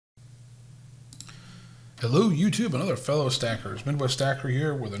Hello YouTube and other fellow stackers. Midwest Stacker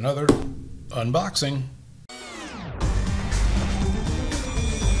here with another unboxing.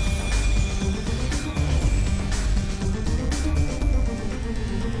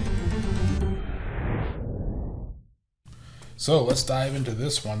 So let's dive into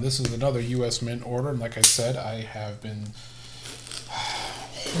this one. This is another US Mint order, and like I said, I have been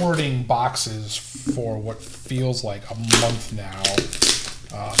hoarding boxes for what feels like a month now.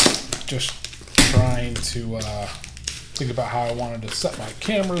 Just trying to think about how I wanted to set my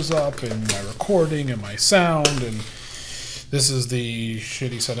cameras up and my recording and my sound, and this is the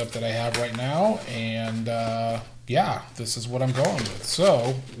shitty setup that I have right now, and yeah, this is what I'm going with.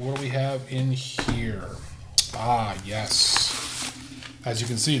 So what do we have in here? Ah, yes, as you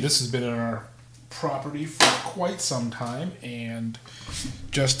can see, this has been in our property for quite some time, and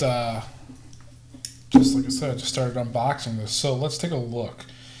just like I said, I just started unboxing this. So let's take a look.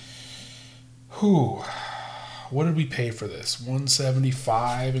 What did we pay for this?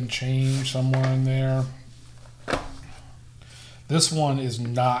 $175 and change, somewhere in there. This one is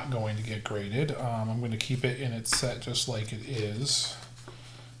not going to get graded. I'm going to keep it in its set just like it is.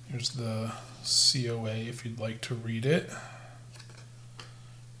 Here's the COA if you'd like to read it. You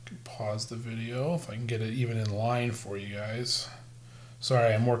can pause the video if I can get it even in line for you guys.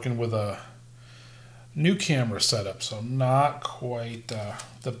 Sorry, I'm working with a new camera setup, so I'm not quite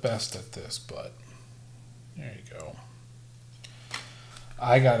the best at this, but there you go.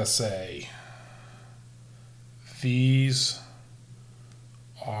 I gotta say, these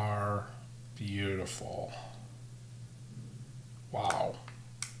are beautiful. Wow.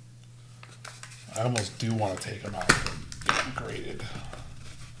 I almost do want to take them out and get them graded.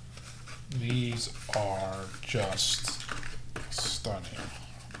 These are just stunning.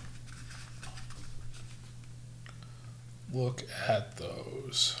 Look at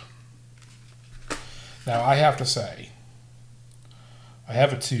those. Now I have to say, I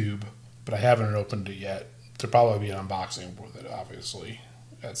have a tube, but I haven't opened it yet. There'll probably be an unboxing with it, obviously,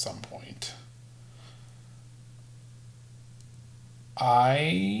 at some point.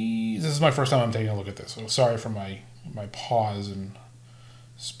 This is my first time I'm taking a look at this, so sorry for my pause in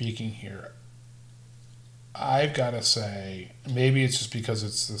speaking here. I've got to say, maybe it's just because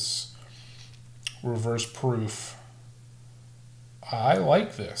it's this reverse proof. I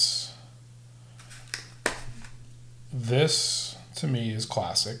like this. This, to me, is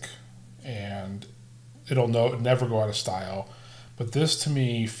classic, and it'll never go out of style. But this, to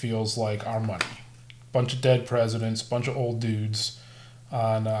me, feels like our money. Bunch of dead presidents, bunch of old dudes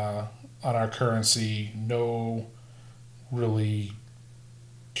on our currency. No really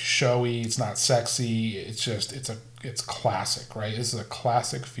showy. It's not sexy. It's just it's classic, right? This is a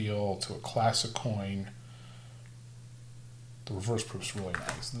classic feel to a classic coin. The reverse proof's really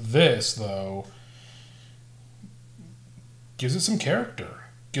nice. This, though, gives it some character.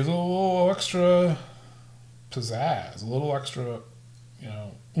 Gives it a little extra pizzazz, a little extra,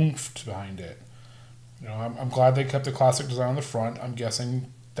 oomph behind it. I'm glad they kept the classic design on the front. I'm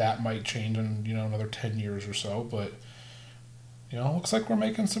guessing that might change in, another 10 years or so, but, looks like we're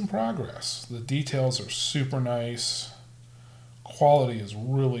making some progress. The details are super nice. Quality is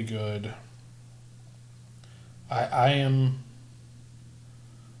really good. I am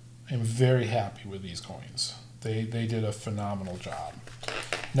very happy with these coins. They did a phenomenal job.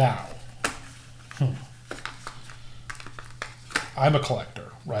 Now, I'm a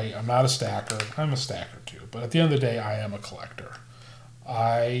collector, right? I'm not a stacker. I'm a stacker too. But at the end of the day, I am a collector.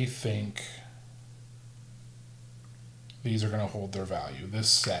 I think these are going to hold their value. This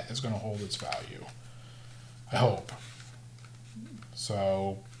set is going to hold its value. I hope.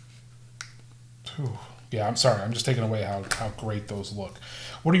 So, yeah, I'm sorry. I'm just taking away how great those look.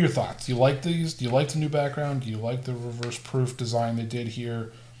 What are your thoughts? Do you like these? Do you like the new background? Do you like the reverse proof design they did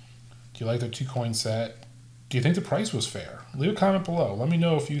here? Do you like the 2-coin set? Do you think the price was fair? Leave a comment below. Let me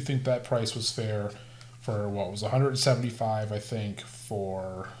know if you think that price was fair for what was $175, I think,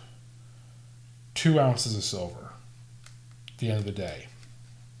 for 2 ounces of silver at the end of the day.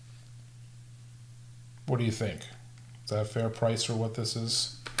 What do you think? Is that a fair price for what this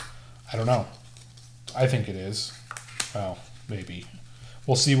is? I don't know. I think it is. Well, maybe.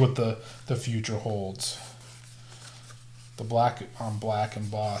 We'll see what the future holds. The black on black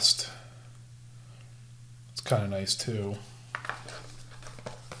embossed. It's kind of nice too.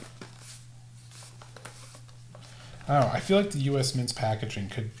 I don't know. I feel like the US Mint's packaging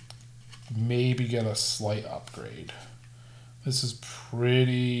could maybe get a slight upgrade. This is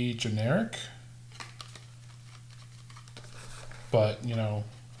pretty generic. But,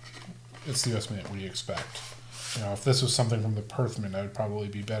 it's the US Mint. What do you expect? If this was something from the Perth Mint, that would probably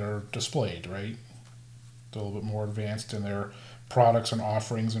be better displayed, right? They're a little bit more advanced in their products and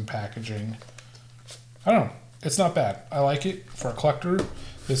offerings and packaging. I don't know. It's not bad. I like it for a collector.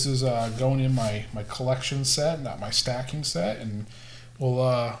 This is going in my collection set, not my stacking set, and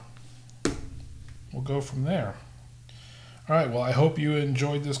we'll go from there. All right. Well, I hope you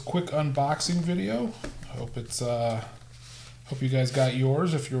enjoyed this quick unboxing video. I hope it's hope you guys got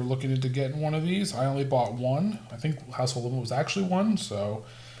yours if you're looking into getting one of these. I only bought one. I think household limit was actually one, so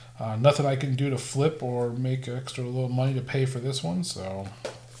nothing I can do to flip or make extra little money to pay for this one, so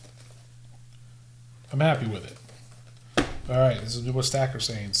I'm happy with it. All right, this is Stacker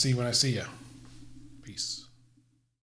saying, see you when I see you. Peace.